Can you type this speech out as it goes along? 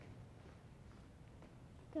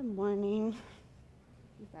Good morning.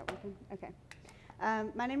 Is that working? Okay.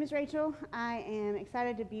 My name is Rachel. I am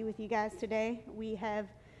excited to be with you guys today.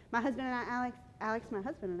 My husband and I, Alex, my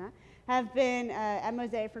husband and I, have been at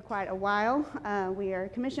Mosaic for quite a while. We are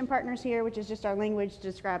commission partners here, which is just our language to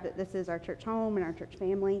describe that this is our church home and our church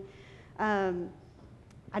family. I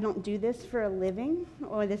don't do this for a living,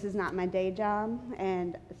 or this is not my day job,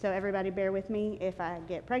 and so everybody bear with me if I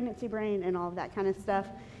get pregnancy brain and all of that kind of stuff.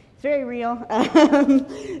 It's very real.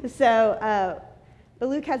 But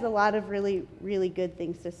Luke has a lot of really, really good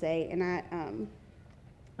things to say, and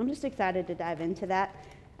I'm just excited to dive into that.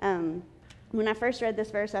 When I first read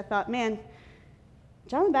this verse, I thought, man,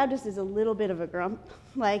 John the Baptist is a little bit of a grump.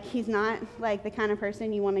 Like, he's not like the kind of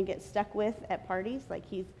person you want to get stuck with at parties. Like,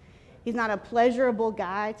 he's not a pleasurable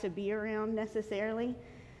guy to be around necessarily.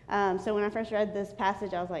 So when I first read this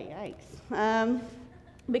passage, I was like, yikes.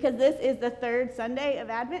 Because this is the third Sunday of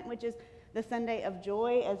Advent, which is the Sunday of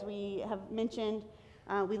joy. As we have mentioned,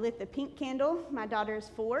 we lit the pink candle. My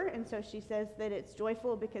daughter's 4, and so she says that it's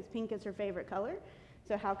joyful because pink is her favorite color.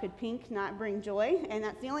 So how could pink not bring joy? And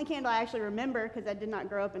that's the only candle I actually remember because I did not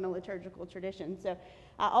grow up in a liturgical tradition. So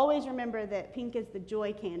I always remember that pink is the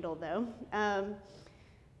joy candle, though.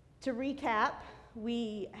 To recap,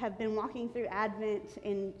 we have been walking through Advent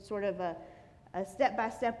in sort of a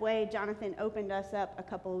step-by-step way. Jonathan opened us up a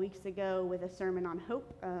couple of weeks ago with a sermon on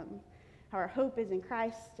hope, how our hope is in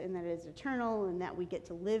Christ and that it is eternal and that we get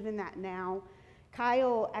to live in that now.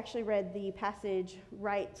 Kyle actually read the passage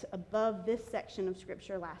right above this section of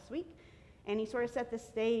Scripture last week, and he sort of set the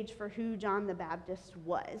stage for who John the Baptist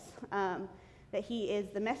was, that he is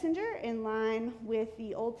the messenger in line with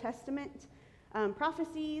the Old Testament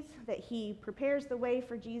prophecies, that he prepares the way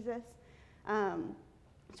for Jesus,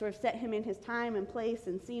 sort of set him in his time and place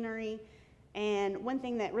and scenery. And one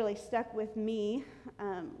thing that really stuck with me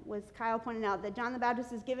was Kyle pointed out that John the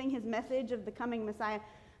Baptist is giving his message of the coming Messiah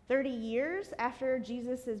 30 years after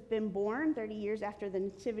Jesus has been born, 30 years after the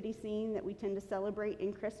nativity scene that we tend to celebrate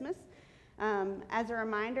in Christmas. As a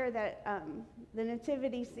reminder that the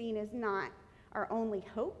nativity scene is not our only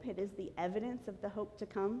hope, it is the evidence of the hope to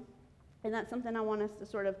come. And that's something I want us to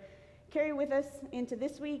sort of carry with us into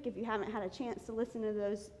this week. If you haven't had a chance to listen to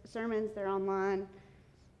those sermons, they're online.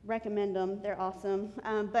 Recommend them. They're awesome.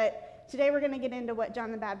 But today we're going to get into what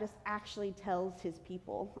John the Baptist actually tells his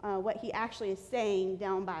people, what he actually is saying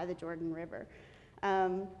down by the Jordan River.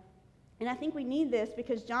 And I think we need this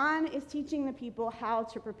because John is teaching the people how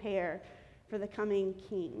to prepare for the coming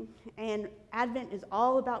king. And Advent is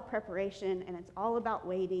all about preparation, and it's all about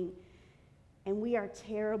waiting. And we are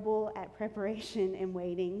terrible at preparation and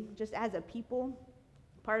waiting, just as a people.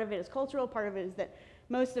 Part of it is cultural. Part of it is that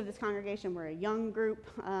most of this congregation, we're a young group.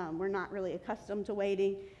 We're not really accustomed to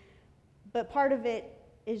waiting. But part of it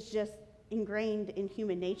is just ingrained in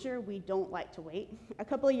human nature. We don't like to wait. A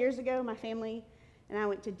couple of years ago, my family and I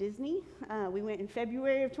went to Disney. We went in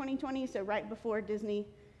February of 2020, so right before Disney.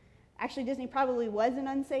 Actually, Disney probably was an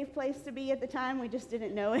unsafe place to be at the time. We just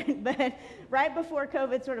didn't know it. But right before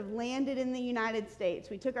COVID sort of landed in the United States,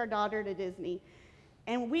 we took our daughter to Disney.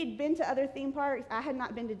 And we'd been to other theme parks. I had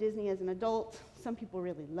not been to Disney as an adult. Some people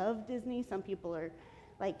really love Disney. Some people are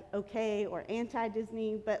like okay or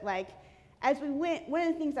anti-Disney. But like as we went, one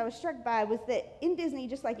of the things I was struck by was that in Disney,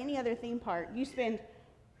 just like any other theme park, you spend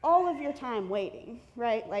all of your time waiting,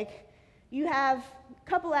 right? Like you have a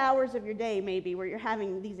couple hours of your day maybe where you're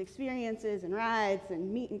having these experiences and rides and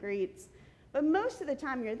meet and greets. But most of the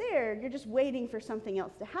time you're there, you're just waiting for something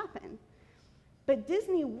else to happen. But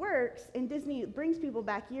Disney works, and Disney brings people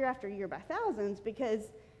back year after year by thousands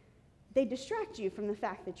because they distract you from the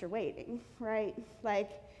fact that you're waiting, right?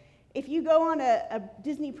 Like, if you go on a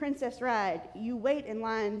Disney princess ride, you wait in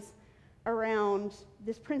lines around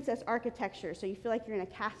this princess architecture, so you feel like you're in a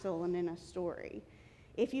castle and in a story.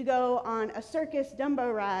 If you go on a circus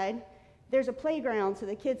Dumbo ride, there's a playground so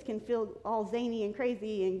the kids can feel all zany and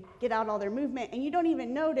crazy and get out all their movement, and you don't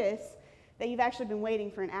even notice that you've actually been waiting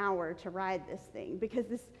for an hour to ride this thing because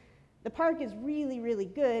the park is really, really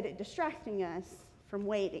good at distracting us from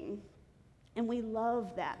waiting. And we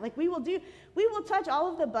love that. Like we will touch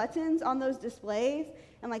all of the buttons on those displays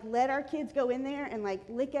and like let our kids go in there and like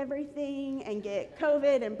lick everything and get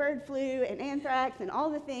COVID and bird flu and anthrax and all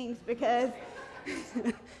the things because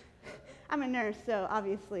I'm a nurse, so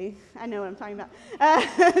obviously I know what I'm talking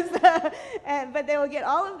about. But they will get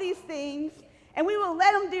all of these things. And we will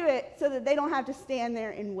let them do it so that they don't have to stand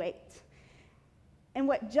there and wait. And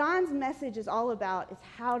what John's message is all about is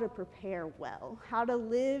how to prepare well, how to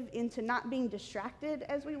live into not being distracted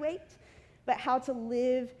as we wait, but how to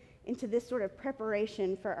live into this sort of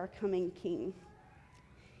preparation for our coming king.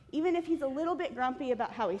 even if he's a little bit grumpy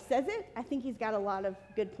about how he says it, I think he's got a lot of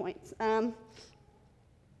good points.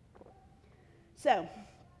 So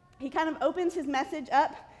he kind of opens his message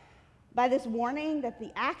up by this warning that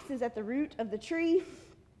the axe is at the root of the tree,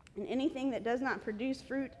 and anything that does not produce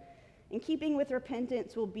fruit in keeping with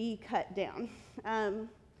repentance will be cut down.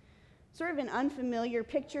 Sort of an unfamiliar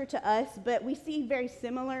picture to us, but we see very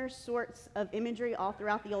similar sorts of imagery all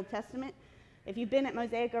throughout the Old Testament. If you've been at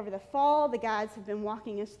Mosaic over the fall, the guys have been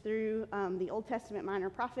walking us through the Old Testament minor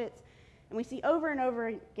prophets, and we see over and over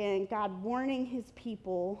again God warning his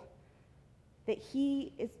people that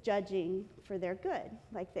he is judging for their good,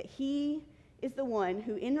 like that he is the one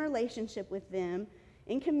who, in relationship with them,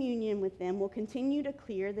 in communion with them, will continue to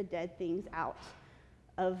clear the dead things out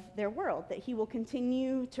of their world, that he will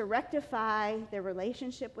continue to rectify their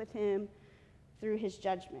relationship with him through his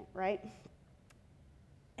judgment, right?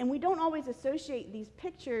 And we don't always associate these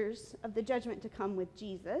pictures of the judgment to come with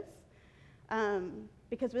Jesus,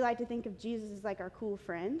 because we like to think of Jesus as like our cool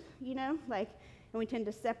friend, and we tend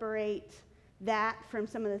to separate that from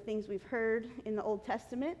some of the things we've heard in the Old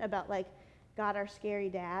Testament about like God, our scary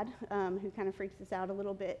dad, who kind of freaks us out a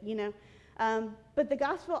little bit, But the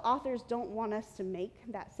gospel authors don't want us to make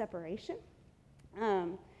that separation.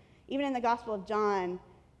 Even in the Gospel of John,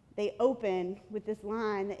 they open with this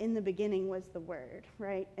line that in the beginning was the Word,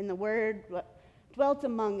 right? And the Word dwelt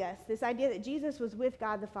among us. This idea that Jesus was with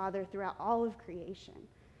God the Father throughout all of creation.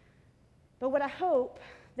 But what I hope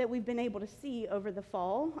that we've been able to see over the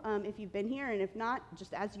fall, if you've been here, and if not,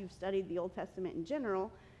 just as you've studied the Old Testament in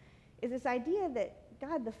general, is this idea that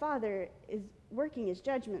God the Father is working his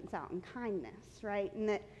judgments out in kindness, right? And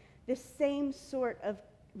that this same sort of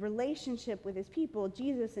relationship with his people,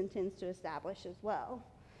 Jesus intends to establish as well.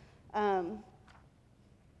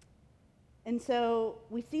 And so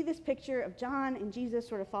we see this picture of John and Jesus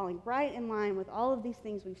sort of falling right in line with all of these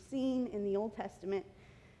things we've seen in the Old Testament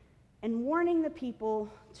and warning the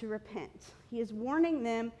people to repent. He is warning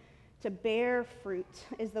them to bear fruit,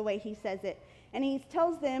 is the way he says it. And he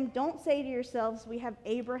tells them, don't say to yourselves, we have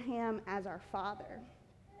Abraham as our father.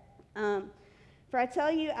 For I tell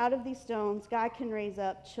you, out of these stones, God can raise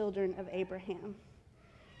up children of Abraham.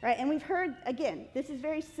 Right? And we've heard, again, this is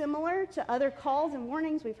very similar to other calls and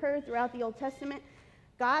warnings we've heard throughout the Old Testament.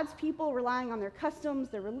 God's people relying on their customs,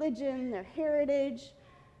 their religion, their heritage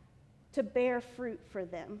to bear fruit for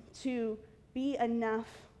them, to be enough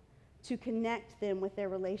to connect them with their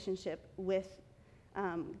relationship with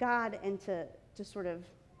God and to sort of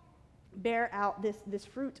bear out this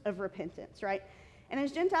fruit of repentance, right? And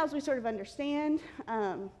as Gentiles, we sort of understand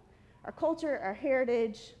our culture, our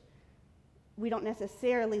heritage. We don't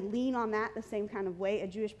necessarily lean on that the same kind of way a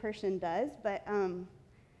Jewish person does, but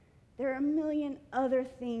there are a million other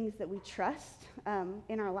things that we trust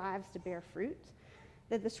in our lives to bear fruit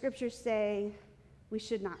that the scriptures say we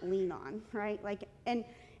should not lean on, right? And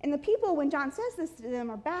the people, when John says this to them,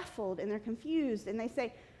 are baffled and they're confused, and they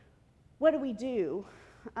say, what do we do?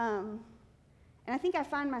 And I think I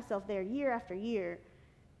find myself there year after year,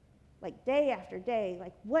 like day after day,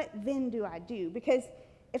 like what then do I do? Because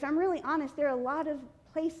if I'm really honest, there are a lot of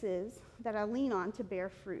places that I lean on to bear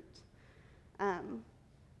fruit.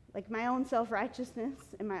 Like my own self-righteousness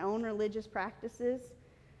and my own religious practices,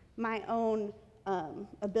 my own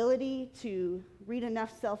ability to read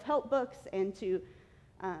enough self-help books and to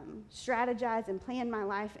strategize and plan my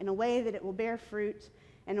life in a way that it will bear fruit,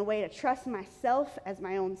 and a way to trust myself as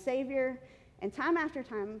my own Savior. And time after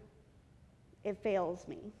time, it fails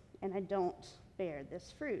me, and I don't bear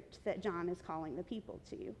this fruit that John is calling the people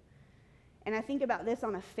to. And I think about this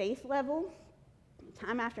on a faith level.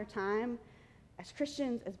 Time after time, as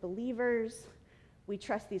Christians, as believers, we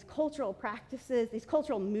trust these cultural practices, these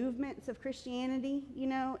cultural movements of Christianity,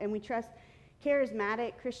 and we trust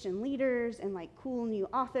charismatic Christian leaders and like cool new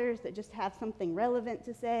authors that just have something relevant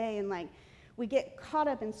to say, and like we get caught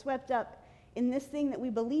up and swept up in this thing that we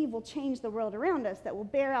believe will change the world around us, that will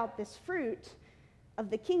bear out this fruit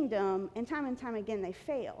of the kingdom, and time again they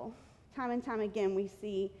fail. Time and time again we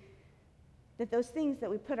see that those things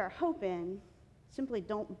that we put our hope in simply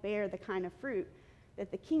don't bear the kind of fruit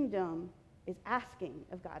that the kingdom is asking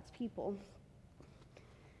of God's people.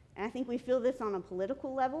 And I think we feel this on a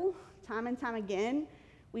political level. Time and time again,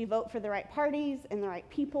 we vote for the right parties and the right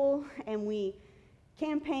people, and we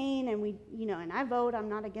campaign, and we, and I vote, I'm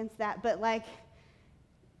not against that, but like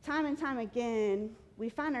time and time again, we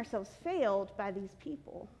find ourselves failed by these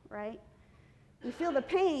people, right? We feel the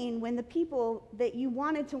pain when the people that you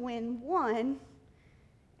wanted to win won,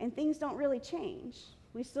 and things don't really change.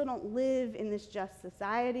 We still don't live in this just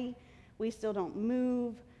society. We still don't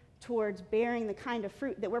move towards bearing the kind of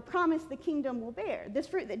fruit that we're promised the kingdom will bear. This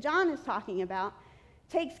fruit that John is talking about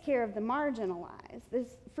takes care of the marginalized.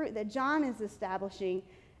 This fruit that John is establishing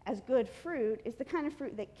as good fruit is the kind of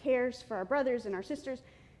fruit that cares for our brothers and our sisters.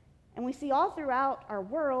 And we see all throughout our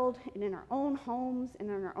world and in our own homes and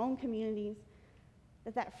in our own communities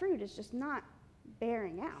that fruit is just not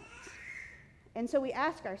bearing out. And so we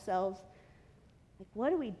ask ourselves, like, what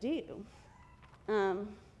do we do?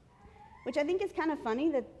 Which I think is kind of funny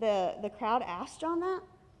that the crowd asked John that,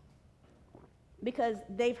 because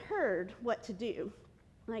they've heard what to do.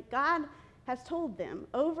 Like, God has told them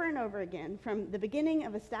over and over again from the beginning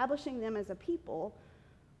of establishing them as a people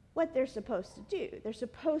what they're supposed to do. They're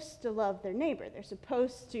supposed to love their neighbor. They're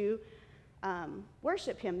supposed to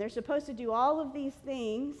worship him. They're supposed to do all of these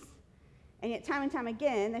things, and yet time and time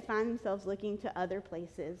again they find themselves looking to other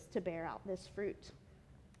places to bear out this fruit.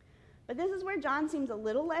 But this is where John seems a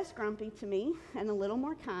little less grumpy to me and a little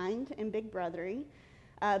more kind and big brothery,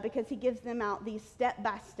 because he gives them out these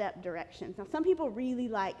step-by-step directions. Now, some people really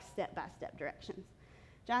like step-by-step directions.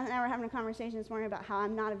 John and I were having a conversation this morning about how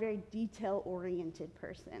I'm not a very detail-oriented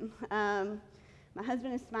person. My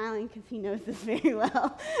husband is smiling because he knows this very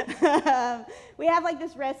well. We have like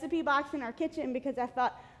this recipe box in our kitchen because I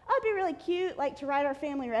thought, oh, it'd be really cute like to write our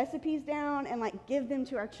family recipes down and like give them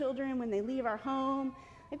to our children when they leave our home.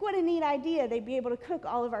 Like, what a neat idea. They'd be able to cook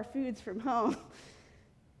all of our foods from home.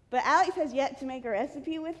 But Alex has yet to make a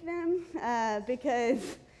recipe with them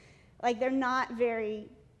because like they're not very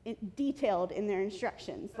detailed in their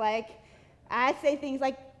instructions. Like, I say things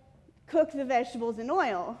like, cook the vegetables in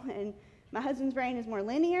oil, and my husband's brain is more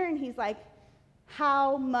linear, and he's like,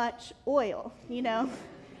 how much oil, you know?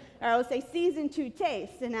 Or I will say, season to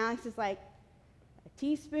taste, and Alex is like, a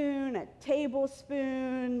teaspoon, a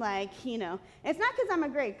tablespoon, like, you know. And it's not because I'm a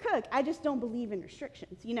great cook, I just don't believe in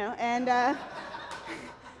restrictions, you know? And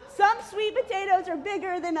some sweet potatoes are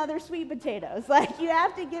bigger than other sweet potatoes. Like, you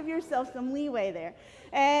have to give yourself some leeway there.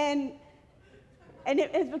 And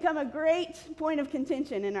it has become a great point of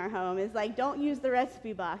contention in our home. Is like, don't use the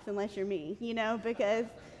recipe box unless you're me, you know, because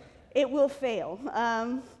it will fail.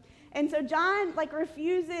 And so John, like,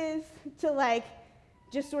 refuses to, like,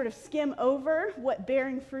 just sort of skim over what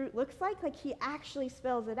bearing fruit looks like. Like, he actually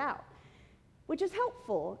spells it out, which is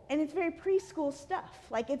helpful, and it's very preschool stuff.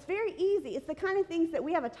 Like, it's very easy. It's the kind of things that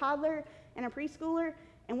we have a toddler and a preschooler,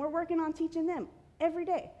 and we're working on teaching them every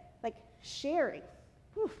day. Like, sharing.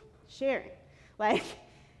 Sharing. Like,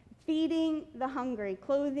 feeding the hungry,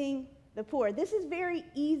 clothing the poor. This is very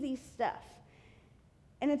easy stuff.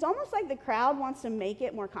 And it's almost like the crowd wants to make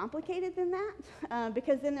it more complicated than that,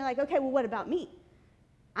 because then they're like, okay, well, what about me?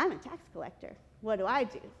 I'm a tax collector. What do I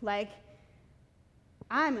do? Like,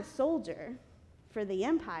 I'm a soldier for the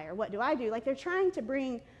empire. What do I do? Like, they're trying to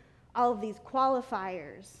bring all of these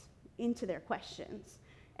qualifiers into their questions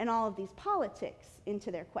and all of these politics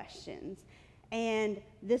into their questions. And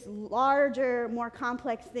this larger, more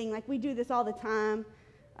complex thing, like we do this all the time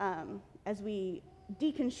as we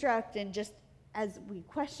deconstruct and just as we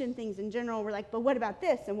question things in general, we're like, but what about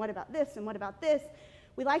this? And what about this? And what about this?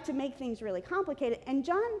 We like to make things really complicated. And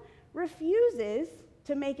John refuses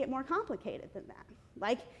to make it more complicated than that.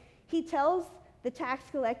 Like, he tells the tax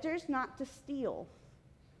collectors not to steal.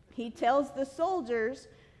 He tells the soldiers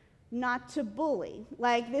not to bully.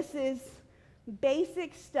 Like, this is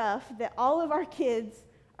basic stuff that all of our kids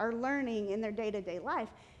are learning in their day-to-day life,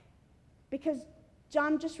 because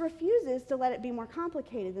John just refuses to let it be more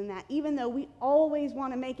complicated than that, even though we always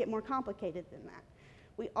want to make it more complicated than that.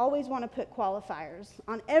 We always want to put qualifiers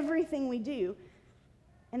on everything we do.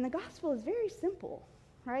 And the gospel is very simple,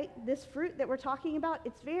 right? This fruit that we're talking about,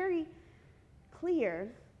 it's very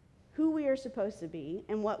clear who we are supposed to be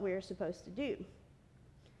and what we are supposed to do.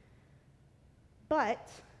 But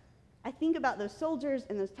I think about those soldiers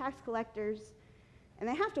and those tax collectors, and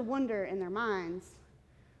they have to wonder in their minds,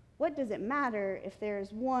 what does it matter if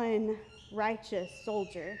there's one righteous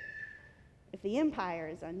soldier if the empire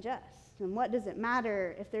is unjust? And what does it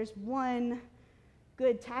matter if there's one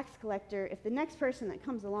good tax collector if the next person that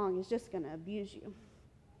comes along is just going to abuse you?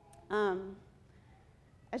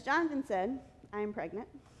 As Jonathan said, I am pregnant.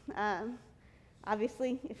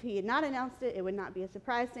 Obviously, if he had not announced it, it would not be a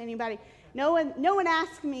surprise to anybody. No one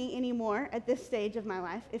asks me anymore at this stage of my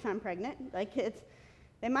life if I'm pregnant. Like,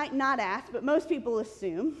 they might not ask, but most people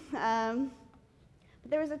assume. But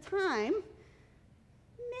there was a time,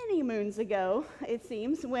 many moons ago, it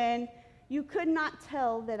seems, when you could not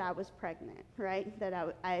tell that I was pregnant, right?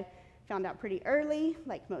 That I found out pretty early,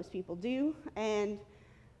 like most people do, and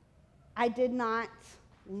I did not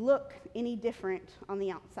look any different on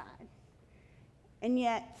the outside. And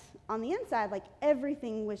yet, on the inside, like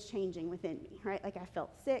everything was changing within me, right? Like I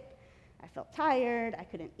felt sick, I felt tired, I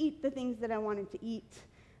couldn't eat the things that I wanted to eat,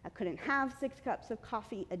 I couldn't have 6 cups of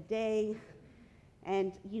coffee a day,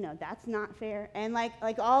 and that's not fair. And like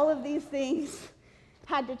all of these things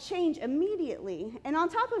had to change immediately. And on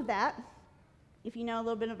top of that, if you know a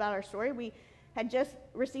little bit about our story, we had just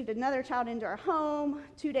received another child into our home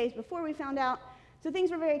 2 days before we found out. So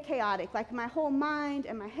things were very chaotic. Like my whole mind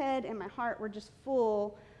and my head and my heart were just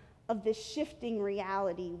full of this shifting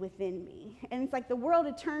reality within me. And it's like the world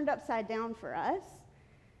had turned upside down for us.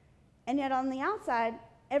 And yet on the outside,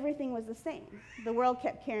 everything was the same. The world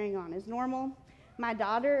kept carrying on as normal. My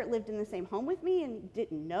daughter lived in the same home with me and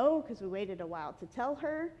didn't know because we waited a while to tell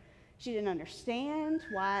her. She didn't understand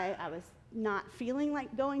why I was not feeling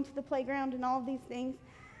like going to the playground and all of these things.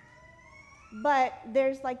 But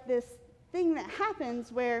there's like this thing that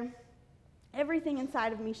happens where everything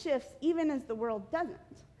inside of me shifts, even as the world doesn't.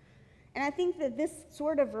 And I think that this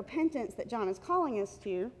sort of repentance that John is calling us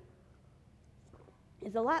to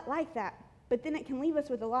is a lot like that, but then it can leave us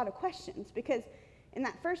with a lot of questions, because in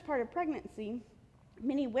that first part of pregnancy,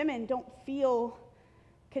 many women don't feel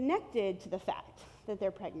connected to the fact that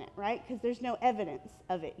they're pregnant, right? Because there's no evidence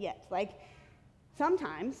of it yet. Like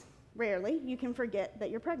sometimes, rarely, you can forget that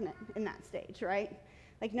you're pregnant in that stage, right?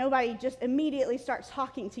 Like nobody just immediately starts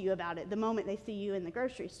talking to you about it the moment they see you in the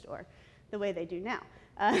grocery store, the way they do now.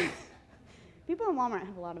 People in Walmart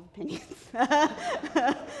have a lot of opinions.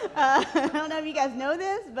 I don't know if you guys know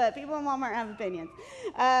this, but people in Walmart have opinions.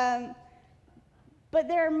 But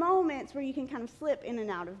there are moments where you can kind of slip in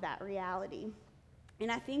and out of that reality.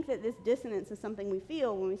 And I think that this dissonance is something we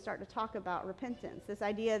feel when we start to talk about repentance. This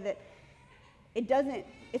idea that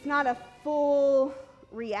it's not a full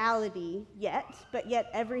reality yet, but yet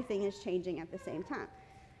everything is changing at the same time.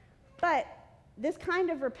 But this kind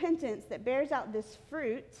of repentance that bears out this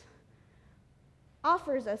fruit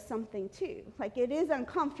offers us something too. Like it is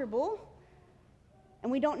uncomfortable,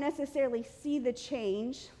 and we don't necessarily see the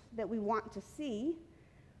change that we want to see,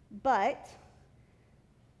 but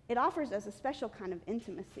it offers us a special kind of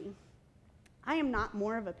intimacy. I am not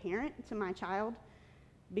more of a parent to my child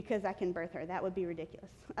because I can birth her. That would be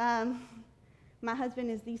ridiculous. My husband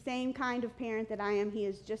is the same kind of parent that I am. He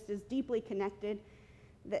is just as deeply connected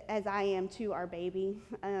as I am to our baby.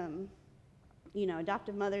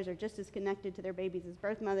 Adoptive mothers are just as connected to their babies as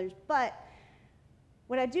birth mothers. But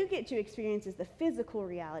what I do get to experience is the physical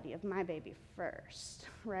reality of my baby first,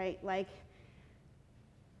 right? Like,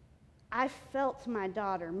 I felt my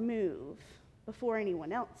daughter move before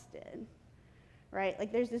anyone else did, right?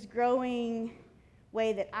 Like, there's this growing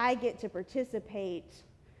way that I get to participate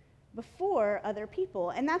before other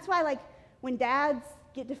people. And that's why, like, when dads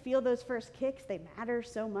get to feel those first kicks, they matter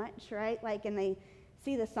so much, right? Like, and they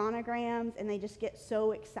see the sonograms and they just get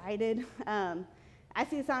so excited. I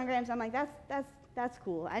see the sonograms, I'm like, that's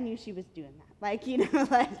cool. I knew she was doing that. Like,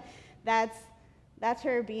 like that's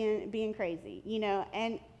her being crazy,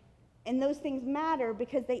 and those things matter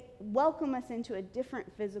because they welcome us into a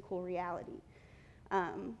different physical reality.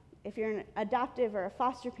 If you're an adoptive or a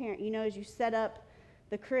foster parent, as you set up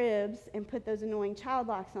the cribs and put those annoying child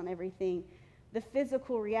locks on everything, the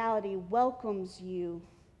physical reality welcomes you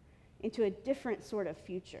into a different sort of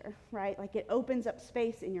future, right? Like it opens up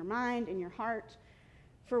space in your mind, in your heart,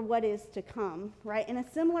 for what is to come, right? And a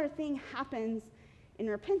similar thing happens in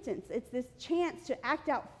repentance. It's this chance to act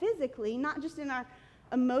out physically, not just in our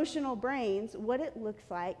emotional brains, what it looks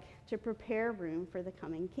like to prepare room for the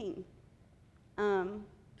coming King.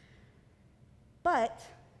 But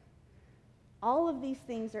all of these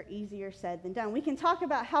things are easier said than done. We can talk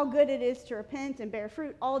about how good it is to repent and bear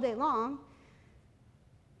fruit all day long,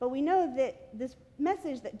 but we know that this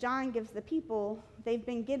message that John gives the people, they've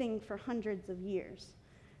been getting for hundreds of years,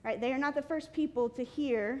 right? They are not the first people to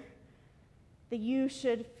hear that you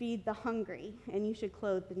should feed the hungry and you should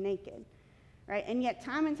clothe the naked, right? And yet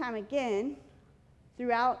time and time again,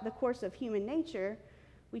 throughout the course of human nature,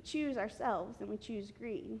 we choose ourselves and we choose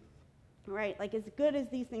greed, right? Like as good as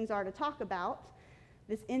these things are to talk about,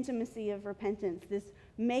 this intimacy of repentance, this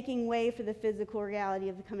making way for the physical reality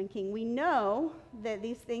of the coming King, we know that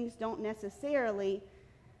these things don't necessarily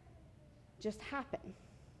just happen.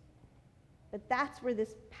 But that's where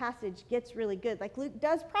this passage gets really good. Like Luke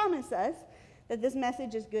does promise us that this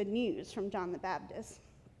message is good news from John the Baptist.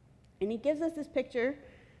 And he gives us this picture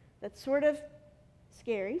that's sort of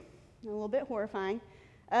scary, and a little bit horrifying,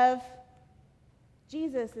 of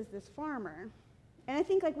Jesus as this farmer. And I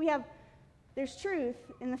think there's truth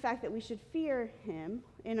in the fact that we should fear him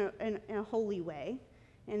in a holy way,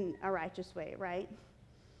 in a righteous way, right?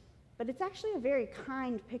 but it's actually a very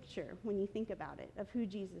kind picture when you think about it of who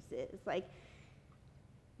Jesus is. Like,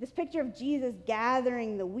 this picture of Jesus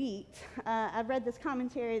gathering the wheat. I've read this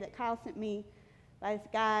commentary that Kyle sent me by this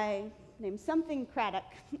guy named something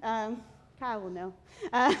Craddock. Kyle will know.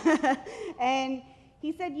 And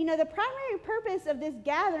he said, the primary purpose of this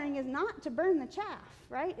gathering is not to burn the chaff,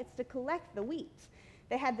 right? It's to collect the wheat.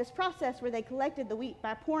 They had this process where they collected the wheat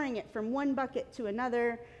by pouring it from one bucket to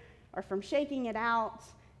another or from shaking it out,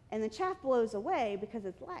 and the chaff blows away because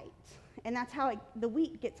it's light. And that's how the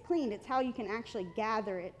wheat gets cleaned. It's how you can actually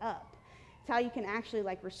gather it up. It's how you can actually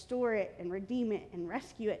restore it and redeem it and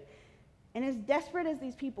rescue it. And as desperate as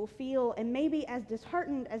these people feel, and maybe as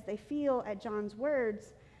disheartened as they feel at John's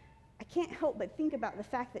words, I can't help but think about the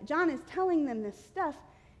fact that John is telling them this stuff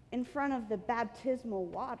in front of the baptismal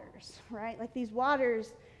waters, right? Like these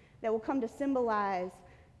waters that will come to symbolize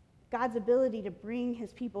God's ability to bring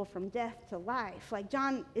his people from death to life. Like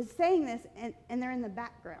John is saying this, and they're in the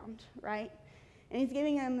background, right? And he's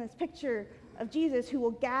giving them this picture of Jesus who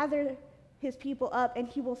will gather his people up, and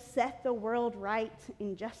he will set the world right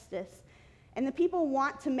in justice. And the people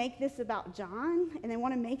want to make this about John, and they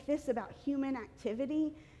want to make this about human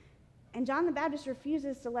activity. And John the Baptist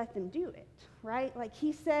refuses to let them do it, right? Like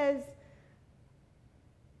he says,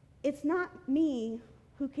 it's not me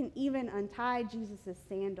who can even untie Jesus'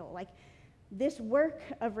 sandal. Like this work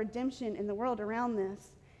of redemption in the world around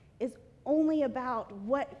this is only about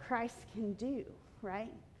what Christ can do,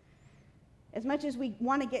 right? As much as we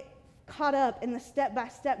want to get caught up in the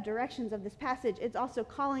step-by-step directions of this passage, it's also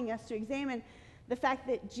calling us to examine the fact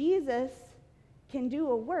that Jesus can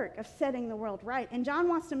do a work of setting the world right. And John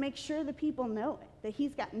wants to make sure the people know it, that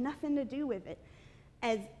he's got nothing to do with it.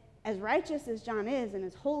 As righteous as John is and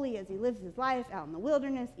as holy as he lives his life out in the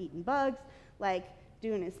wilderness, eating bugs,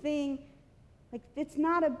 doing his thing, it's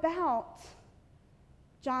not about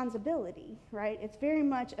John's ability, right? It's very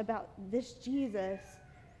much about this Jesus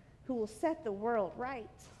who will set the world right.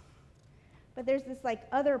 But there's this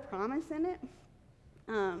other promise in it.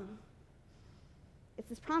 It's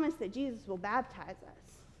this promise that Jesus will baptize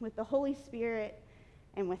us with the Holy Spirit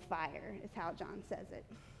and with fire, is how John says it.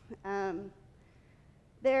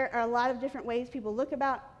 There are a lot of different ways people look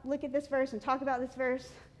at this verse and talk about this verse.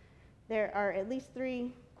 There are at least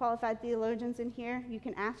 3 qualified theologians in here. You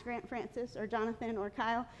can ask Grant Francis or Jonathan or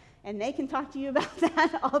Kyle, and they can talk to you about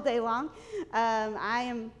that all day long. I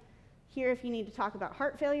am here if you need to talk about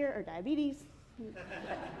heart failure or diabetes.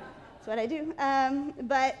 That's what I do.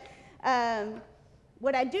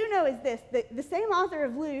 What I do know is this: the same author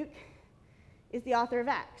of Luke is the author of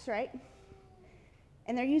Acts, right?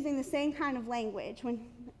 And they're using the same kind of language.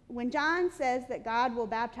 When John says that God will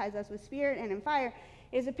baptize us with spirit and in fire,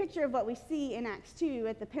 it is a picture of what we see in Acts 2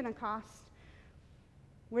 at the Pentecost,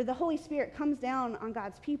 where the Holy Spirit comes down on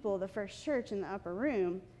God's people, the first church in the upper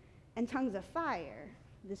room, and tongues of fire,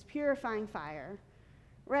 this purifying fire,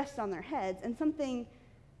 rest on their heads, and something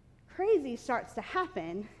crazy starts to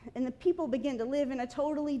happen, and the people begin to live in a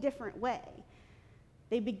totally different way.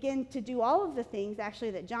 They begin to do all of the things,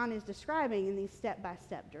 actually, that John is describing in these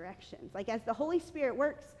step-by-step directions. As the Holy Spirit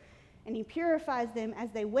works and he purifies them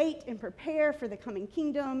as they wait and prepare for the coming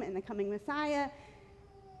kingdom and the coming Messiah,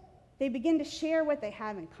 they begin to share what they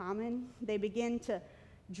have in common. They begin to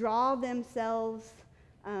draw themselves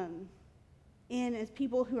in as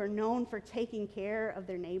people who are known for taking care of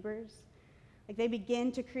their neighbors. They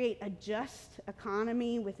begin to create a just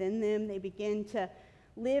economy within them. They begin to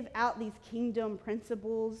live out these kingdom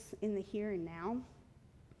principles in the here and now.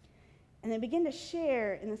 And they begin to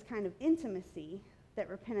share in this kind of intimacy that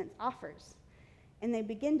repentance offers. And they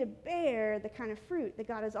begin to bear the kind of fruit that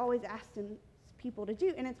God has always asked his people to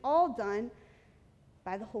do. And it's all done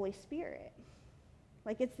by the Holy Spirit.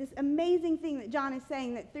 It's this amazing thing that John is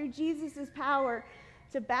saying, that through Jesus' power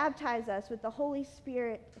to baptize us with the Holy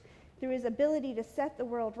Spirit, through his ability to set the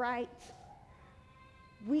world right,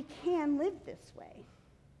 we can live this way.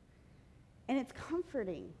 And it's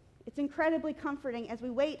comforting. It's incredibly comforting as we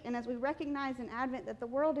wait and as we recognize in Advent that the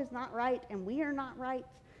world is not right and we are not right.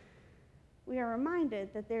 We are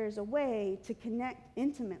reminded that there is a way to connect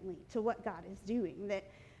intimately to what God is doing. That,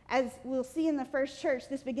 as we'll see in the first church,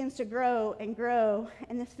 this begins to grow,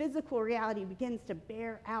 and this physical reality begins to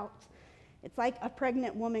bear out. It's like a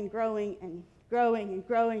pregnant woman growing and growing and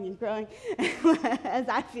growing and growing, as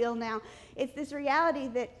I feel now. It's this reality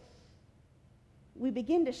that we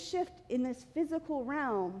begin to shift in this physical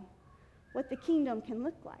realm what the kingdom can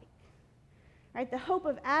look like. Right? The hope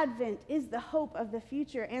of Advent is the hope of the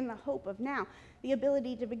future and the hope of now, the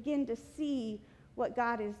ability to begin to see what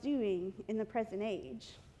God is doing in the present age.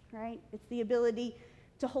 Right? It's the ability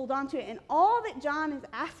to hold on to it. And all that John is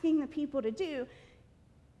asking the people to do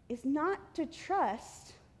is not to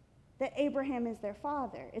trust that Abraham is their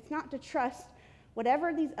father. It's not to trust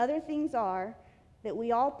whatever these other things are that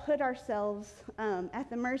we all put ourselves at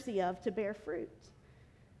the mercy of to bear fruit.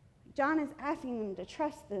 John is asking them to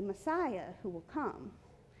trust the Messiah who will come.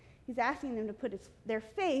 He's asking them to put their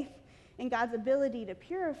faith in God's ability to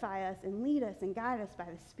purify us and lead us and guide us by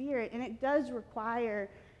the Spirit. And it does require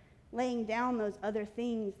laying down those other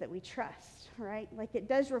things that we trust, right? Like it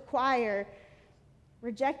does require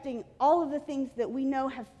rejecting all of the things that we know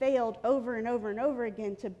have failed over and over and over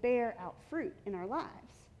again to bear out fruit in our lives.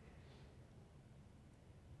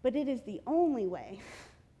 But it is the only way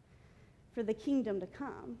for the kingdom to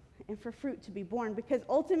come and for fruit to be born, because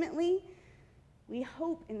ultimately we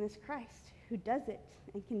hope in this Christ who does it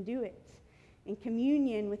and can do it in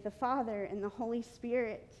communion with the Father and the Holy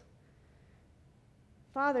Spirit.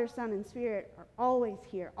 Father, Son, and Spirit are always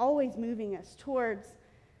here, always moving us towards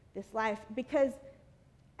this life, because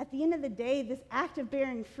at the end of the day, this act of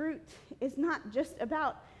bearing fruit is not just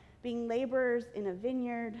about being laborers in a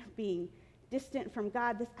vineyard, being distant from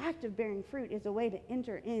God. This act of bearing fruit is a way to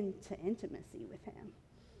enter into intimacy with Him.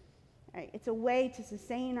 Right? It's a way to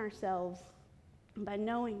sustain ourselves by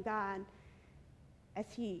knowing God as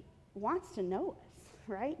He wants to know us,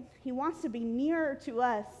 right? He wants to be nearer to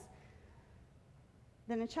us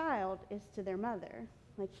than a child is to their mother.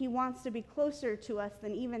 Like He wants to be closer to us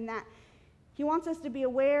than even that. He wants us to be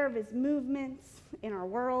aware of His movements in our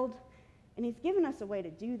world, and He's given us a way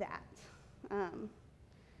to do that.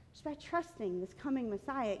 Just by trusting this coming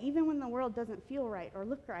Messiah, even when the world doesn't feel right or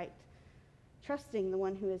look right, trusting the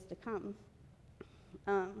one who is to come.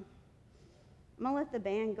 I'm going to let the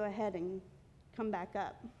band go ahead and come back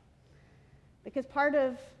up, because part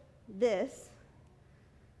of this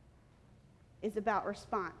is about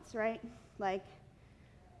response, right? Like,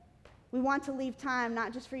 we want to leave time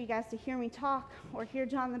not just for you guys to hear me talk or hear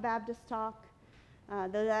John the Baptist talk,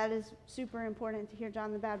 though that is super important to hear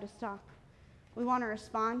John the Baptist talk. We want to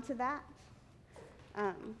respond to that.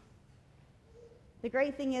 The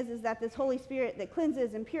great thing is that this Holy Spirit that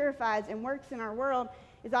cleanses and purifies and works in our world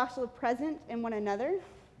is also present in one another.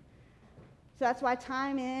 So that's why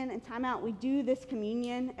time in and time out we do this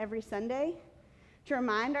communion every Sunday, to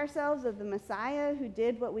remind ourselves of the Messiah who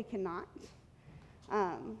did what we cannot.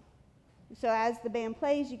 So as the band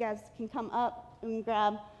plays, you guys can come up and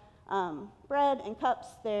grab bread and cups.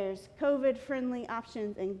 There's COVID-friendly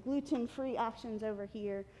options and gluten-free options over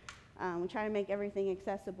here. We try to make everything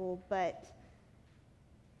accessible, but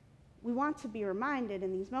we want to be reminded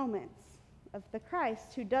in these moments of the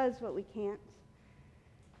Christ who does what we can't.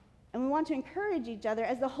 And we want to encourage each other.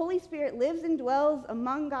 As the Holy Spirit lives and dwells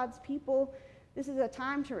among God's people, this is a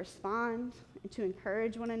time to respond and to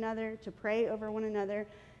encourage one another, to pray over one another,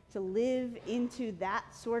 to live into that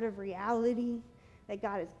sort of reality that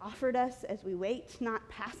God has offered us as we wait, not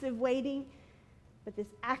passive waiting, but this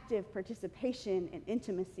active participation and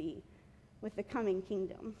intimacy with the coming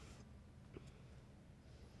kingdom.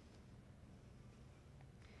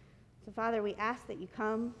 So, Father, we ask that you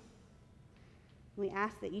come. We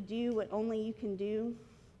ask that you do what only you can do.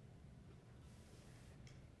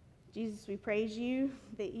 Jesus, we praise you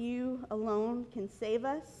that you alone can save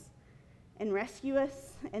us and rescue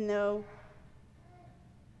us. And though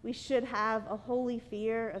we should have a holy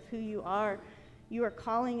fear of who you are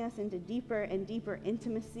calling us into deeper and deeper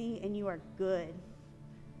intimacy, and you are good.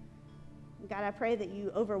 God, I pray that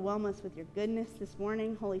you overwhelm us with your goodness this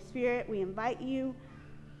morning. Holy Spirit, we invite you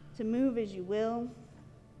to move as you will.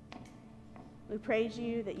 We praise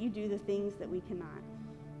you that you do the things that we cannot.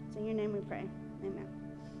 It's in your name we pray. Amen.